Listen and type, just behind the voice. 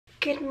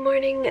Good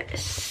morning,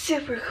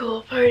 super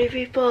cool party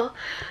people.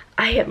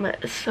 I am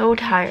so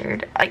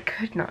tired. I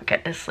could not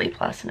get to sleep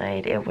last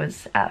night. It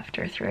was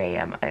after 3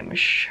 a.m. I'm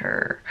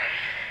sure.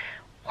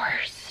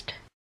 Worst.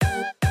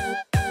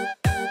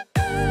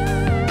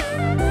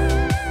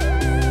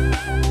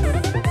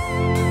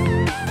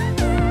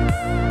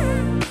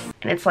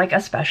 And it's like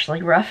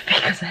especially rough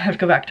because I have to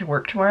go back to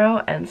work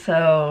tomorrow, and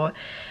so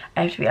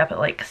I have to be up at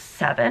like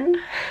 7,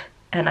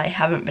 and I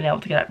haven't been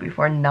able to get up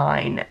before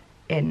 9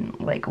 in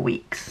like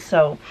weeks,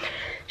 so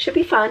should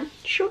be fun.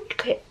 Should be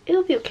okay.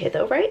 It'll be okay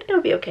though, right?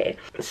 It'll be okay.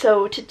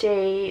 So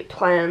today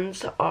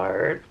plans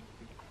are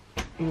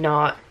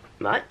not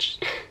much.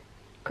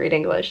 Great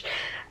English.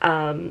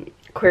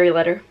 Query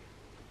letter,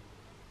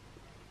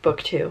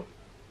 book 2,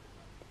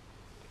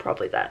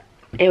 probably that.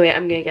 Anyway,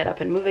 I'm gonna get up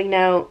and moving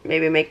now,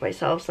 maybe make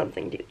myself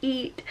something to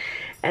eat,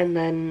 and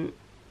then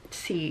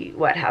see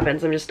what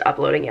happens. I'm just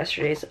uploading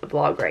yesterday's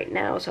vlog right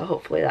now, so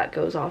hopefully that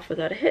goes off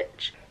without a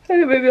hitch.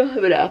 And maybe I'll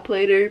have a nap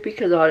later,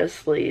 because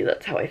honestly,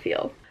 that's how I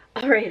feel.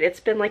 Alright, it's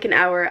been like an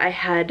hour. I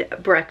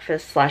had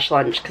breakfast /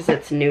 lunch, because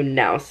it's noon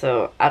now,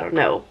 so I don't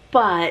know.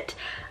 But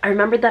I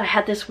remembered that I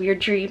had this weird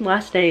dream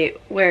last night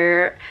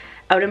where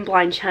out in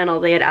Blind Channel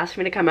they had asked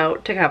me to come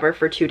out to cover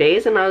for 2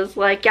 days, and I was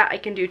like, yeah, I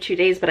can do 2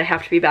 days, but I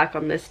have to be back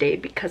on this day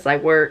because I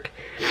work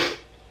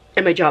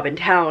in my job in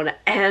town.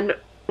 And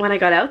when I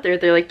got out there,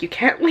 they're like, you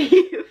can't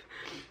leave.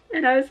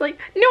 And I was like,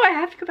 no, I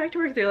have to go back to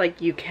work. They're like,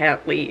 you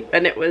can't leave.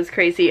 And it was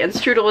crazy. And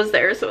Strudel was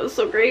there, so it was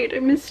so great. I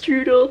miss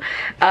Strudel.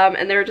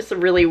 And there were just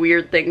some really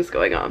weird things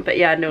going on. But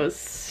yeah, no, it was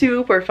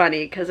super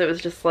funny because it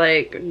was just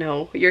like,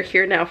 no, you're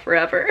here now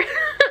forever.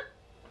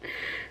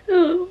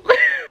 Oh.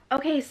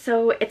 Okay,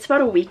 so it's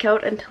about a week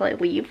out until I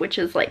leave, which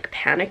is like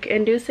panic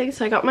inducing.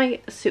 So I got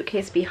my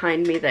suitcase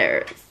behind me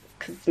there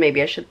because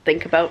maybe I should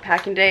think about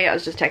packing today. I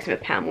was just texting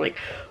with Pam like,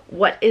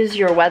 what is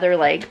your weather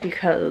like?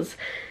 Because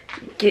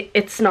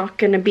it's not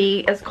gonna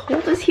be as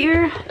cold as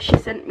here. She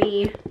sent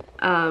me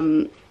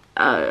a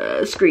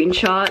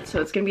screenshot, so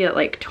it's gonna be at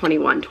like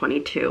 21,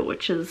 22,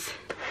 which is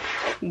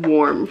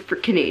warm for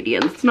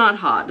Canadians. It's not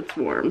hot, it's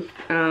warm.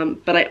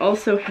 But I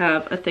also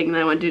have a thing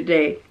that I want to do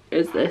today,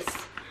 is this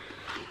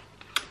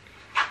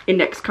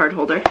index card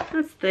holder. That's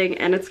the thing,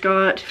 and it's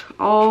got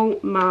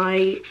all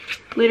my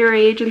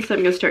literary agents that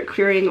I'm gonna start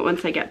querying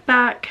once I get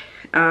back,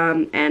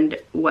 and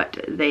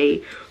what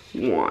they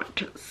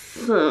want.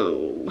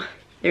 So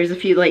there's a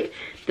few, like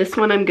this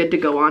one I'm good to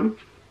go on.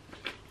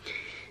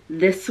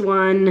 This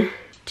one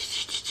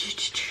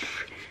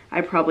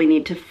I probably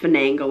need to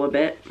finagle a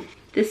bit.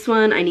 This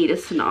one I need a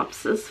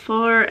synopsis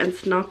for, and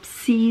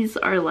synopses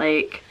are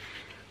like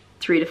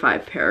 3 to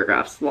 5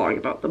 paragraphs long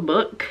about the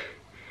book.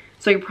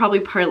 So I could probably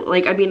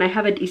like, I mean, I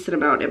have a decent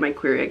amount in my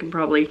query. I can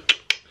probably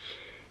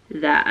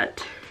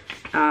that.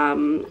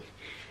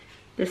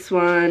 This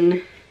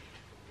one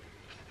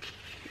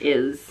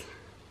is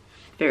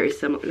very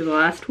similar to the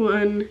last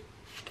one.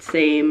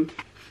 Same.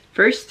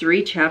 First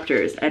 3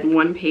 chapters and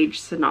 1-page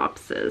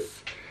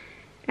synopsis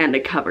and a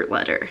cover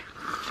letter.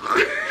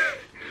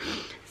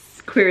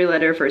 Query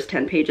letter, first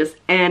 10 pages,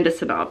 and a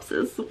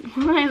synopsis.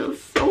 Why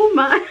so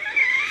much?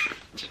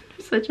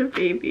 Such a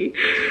baby.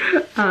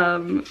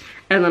 And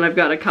then I've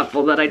got a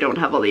couple that I don't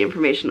have all the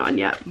information on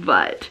yet,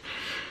 but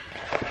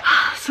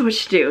so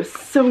much to do.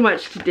 So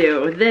much to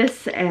do.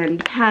 This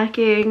and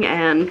packing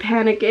and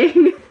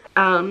panicking.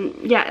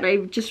 Yeah, and I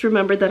just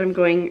remembered that I'm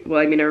going,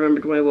 well, I mean, I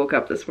remembered when I woke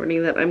up this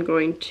morning that I'm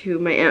going to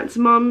my aunt's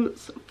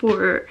mom's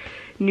for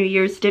New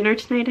Year's dinner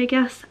tonight, I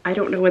guess. I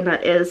don't know when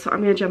that is, so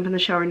I'm gonna jump in the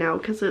shower now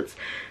because it's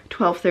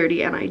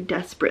 12:30 and I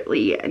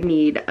desperately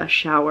need a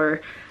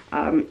shower.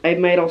 I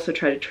might also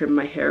try to trim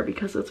my hair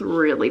because it's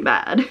really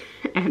bad,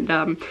 and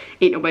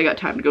ain't nobody got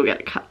time to go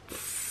get it cut.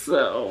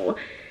 So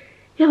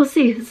yeah, we'll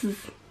see.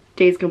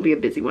 Day's gonna be a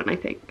busy one, I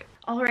think.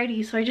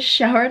 Alrighty, so I just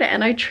showered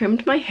and I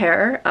trimmed my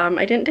hair.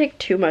 I didn't take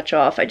too much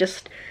off. I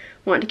just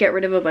wanted to get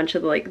rid of a bunch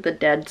of like the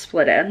dead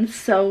split ends.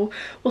 So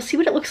we'll see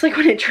what it looks like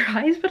when it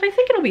dries, but I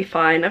think it'll be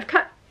fine. I've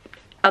cut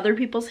other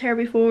people's hair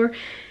before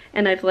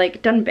and I've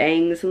like done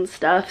bangs and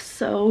stuff,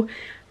 so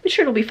I'm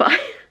sure it'll be fine.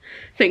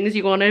 Things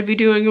you want to be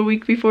doing a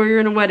week before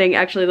you're in a wedding.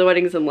 Actually, the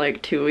wedding's in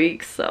like 2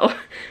 weeks, so,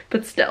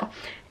 but still.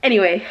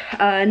 Anyway,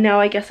 now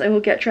I guess I will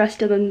get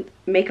dressed and then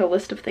make a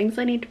list of things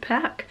I need to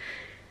pack.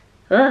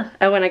 And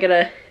when I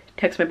gotta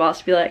text my boss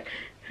to be like,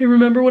 hey,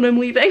 remember when I'm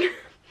leaving?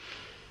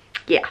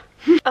 Yeah.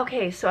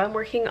 Okay, so I'm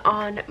working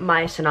on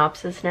my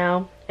synopsis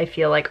now. I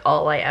feel like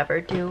all I ever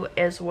do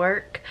is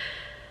work.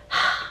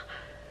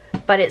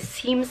 But it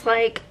seems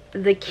like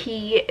the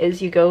key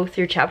is you go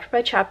through chapter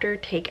by chapter,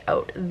 take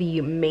out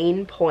the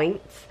main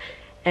points,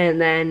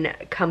 and then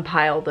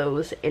compile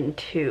those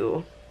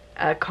into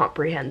a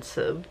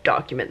comprehensive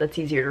document that's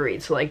easier to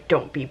read. So like,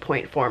 don't be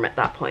point form at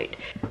that point.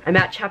 I'm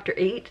at chapter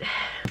 8.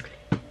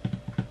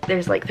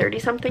 There's like 30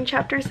 something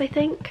chapters, I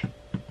think.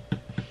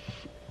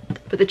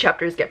 But the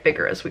chapters get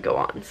bigger as we go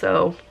on.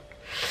 So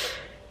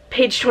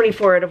page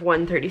 24 out of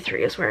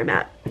 133 is where I'm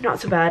at. Not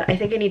so bad. I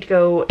think I need to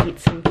go eat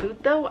some food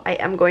though. I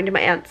am going to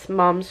my aunt's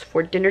mom's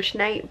for dinner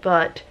tonight,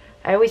 but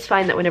I always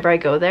find that whenever I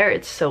go there,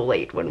 it's so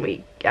late when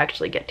we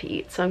actually get to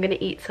eat. So I'm gonna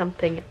eat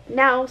something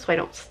now so I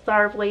don't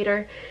starve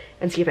later,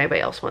 and see if anybody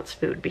else wants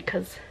food,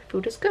 because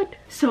food is good.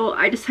 So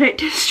I decided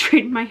to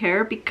straighten my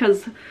hair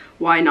because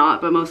why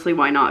not, but mostly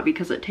why not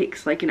because it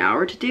takes like an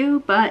hour to do,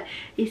 but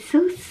it's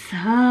so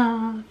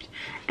soft.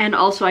 And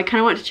also I kind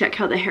of want to check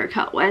how the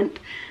haircut went.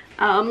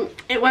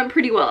 It went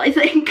pretty well, I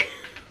think.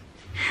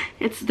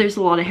 There's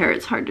a lot of hair,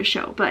 it's hard to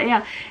show, but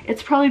yeah,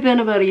 it's probably been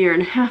about 1.5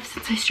 years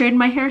since I straightened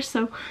my hair,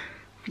 so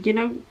you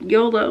know,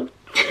 YOLO.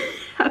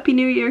 Happy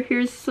New Year,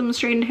 here's some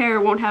straightened hair.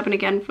 It won't happen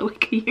again for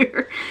like a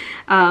year.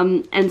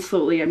 And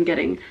slowly I'm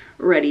getting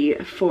ready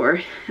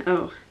for,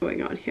 oh, what's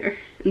going on here?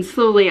 And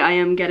slowly I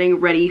am getting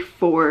ready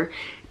for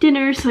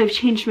dinner, so I've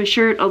changed my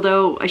shirt,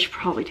 although I should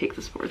probably take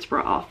the sports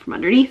bra off from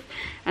underneath,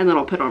 and then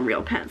I'll put on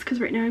real pants, because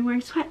right now I'm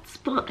wearing sweats,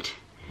 but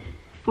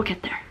we'll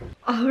get there.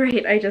 All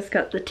right, I just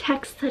got the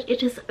text that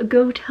it is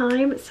go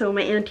time, so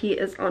my auntie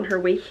is on her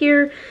way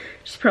here.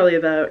 She's probably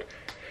about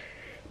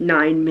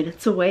 9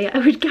 minutes away, I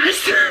would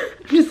guess.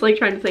 I'm just like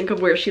trying to think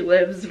of where she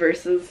lives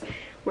versus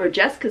where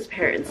Jessica's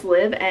parents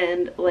live,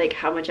 and like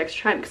how much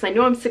extra time, because I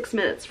know I'm 6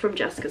 minutes from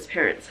Jessica's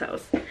parents'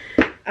 house.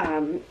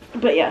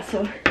 But yeah,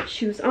 so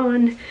shoes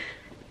on,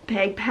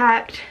 bag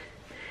packed,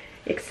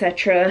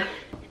 etc.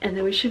 And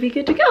then we should be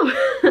good to go.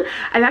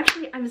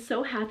 I'm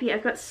so happy.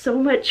 I've got so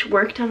much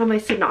work done on my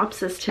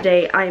synopsis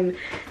today. I'm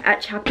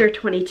at chapter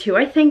 22,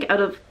 I think,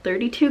 out of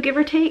 32, give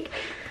or take.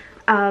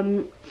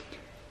 And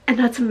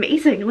that's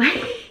amazing.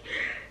 Like,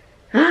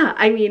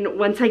 I mean,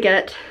 once I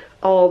get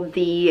all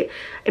the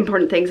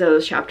important things out of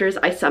those chapters,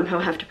 I somehow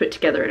have to put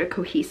together in a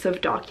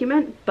cohesive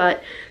document,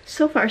 but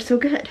so far so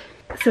good.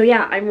 So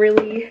yeah, I'm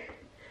really,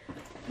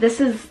 this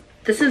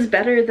is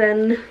better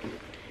than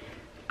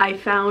I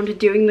found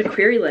doing the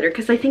query letter,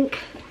 because I think,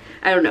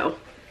 I don't know,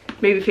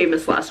 maybe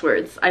famous last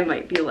words, I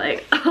might be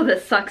like, oh,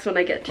 this sucks when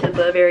I get to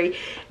the very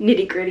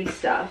nitty-gritty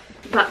stuff.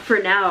 But for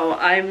now,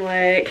 I'm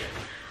like,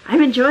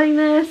 I'm enjoying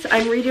this,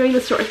 I'm redoing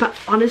the story, but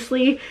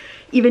honestly,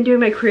 even doing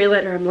my query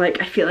letter, I'm like,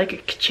 I feel like I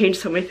could change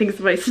so many things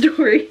in my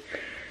story.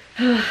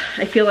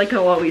 I feel like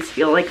I'll always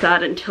feel like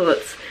that until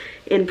it's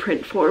in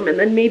print form, and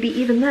then maybe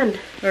even then.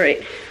 All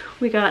right,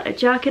 we got a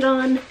jacket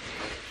on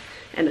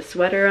and a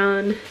sweater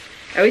on.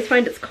 I always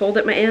find it's cold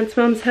at my aunt's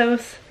mom's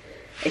house,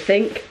 I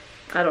think.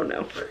 I don't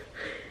know.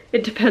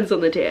 It depends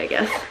on the day, I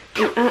guess.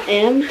 And I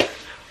am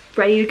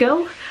ready to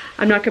go.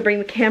 I'm not gonna bring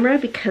the camera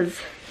because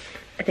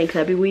I think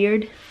that'd be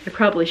weird. I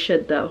probably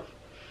should though.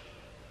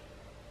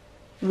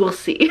 We'll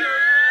see.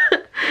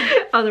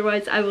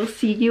 Otherwise, I will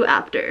see you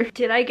after.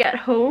 Did I get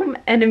home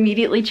and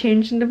immediately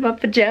change into my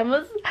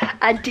pajamas?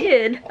 I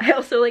did. I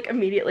also like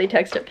immediately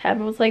texted Pam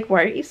and was like, why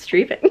aren't you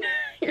streaming?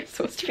 You're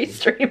supposed to be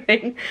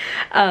streaming.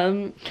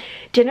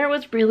 Dinner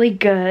was really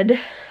good.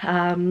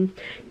 Didn't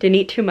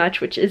eat too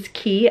much, which is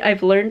key.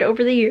 I've learned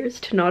over the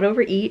years to not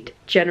overeat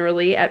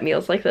generally at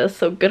meals like this,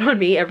 so good on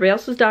me. Everybody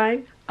else was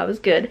dying. I was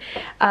good.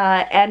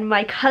 And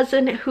my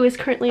cousin, who is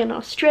currently in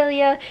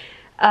Australia,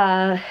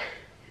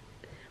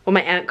 well,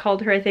 my aunt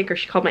called her, I think, or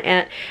she called my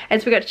aunt, and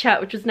so we got to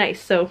chat, which was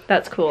nice, so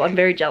that's cool. I'm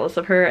very jealous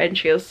of her, and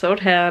she is so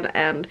tan,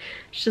 and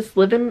she's just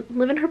living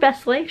her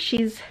best life.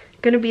 She's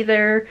gonna be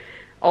there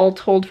all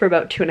told for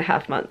about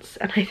 2.5 months,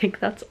 and I think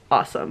that's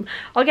awesome.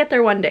 I'll get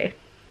there one day,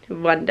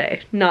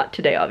 not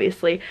today,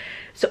 obviously.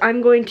 So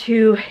I'm going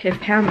to,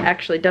 if Pam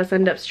actually does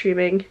end up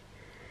streaming,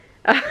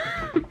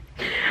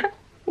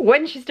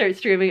 when she starts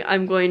streaming,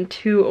 I'm going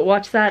to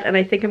watch that, and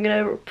I think I'm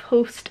gonna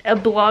post a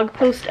blog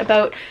post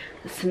about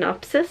the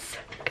synopsis,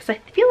 because I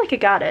feel like I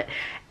got it,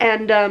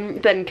 and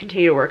then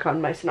continue to work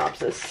on my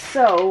synopsis.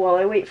 So while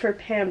I wait for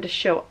Pam to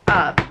show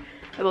up,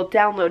 I will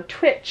download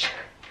Twitch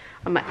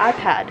on my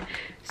iPad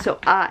so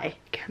I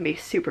can be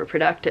super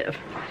productive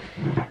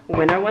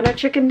when I want a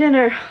chicken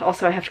dinner.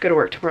 Also, I have to go to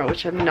work tomorrow,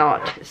 which I'm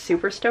not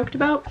super stoked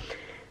about,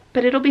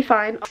 but it'll be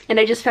fine. And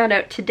I just found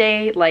out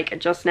today, like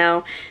just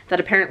now, that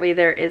apparently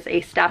there is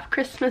a staff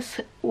Christmas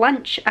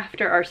lunch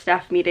after our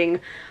staff meeting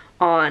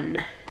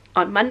on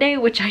Monday,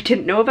 which I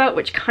didn't know about,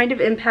 which kind of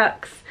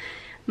impacts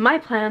my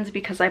plans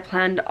because I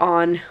planned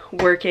on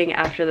working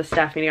after the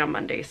staff meeting on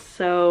Monday.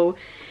 So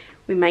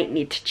we might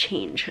need to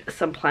change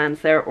some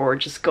plans there, or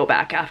just go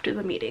back after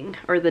the meeting,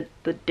 or the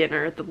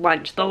dinner, the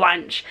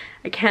lunch.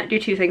 I can't do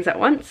two things at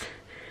once.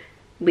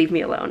 Leave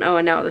me alone. Oh,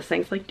 and now this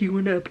thing's like, do you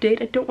want to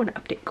update? I don't want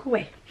to update, go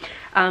away.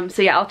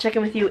 So yeah, I'll check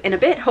in with you in a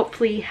bit,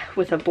 hopefully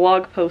with a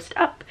blog post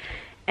up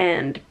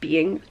and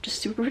being just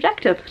super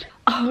productive.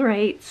 All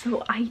right,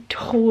 so I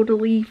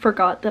totally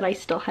forgot that I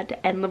still had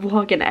to end the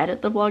vlog and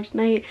edit the vlog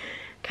tonight,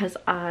 because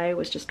I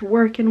was just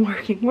working.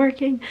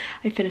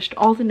 I finished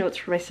all the notes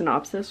for my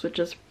synopsis, which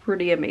is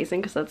pretty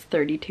amazing because that's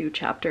 32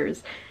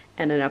 chapters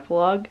and an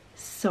epilogue,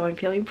 so I'm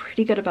feeling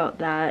pretty good about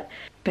that.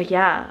 But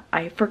yeah,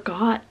 I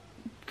forgot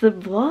the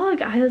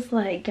vlog. I was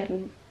like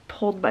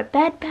pulled my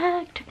bed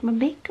back, took my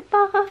makeup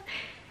off.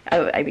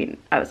 I mean,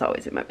 I was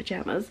always in my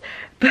pajamas,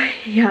 but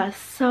yeah,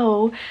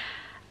 so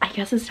I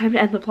guess it's time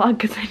to end the vlog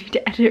because I need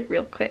to edit it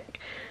real quick.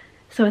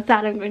 So with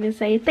that, I'm going to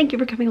say thank you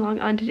for coming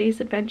along on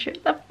today's adventure,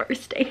 the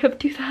first day of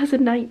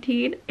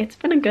 2019. It's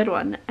been a good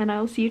one, and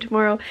I'll see you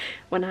tomorrow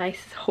when I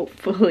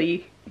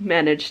hopefully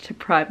manage to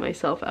pry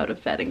myself out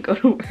of bed and go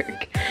to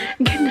work.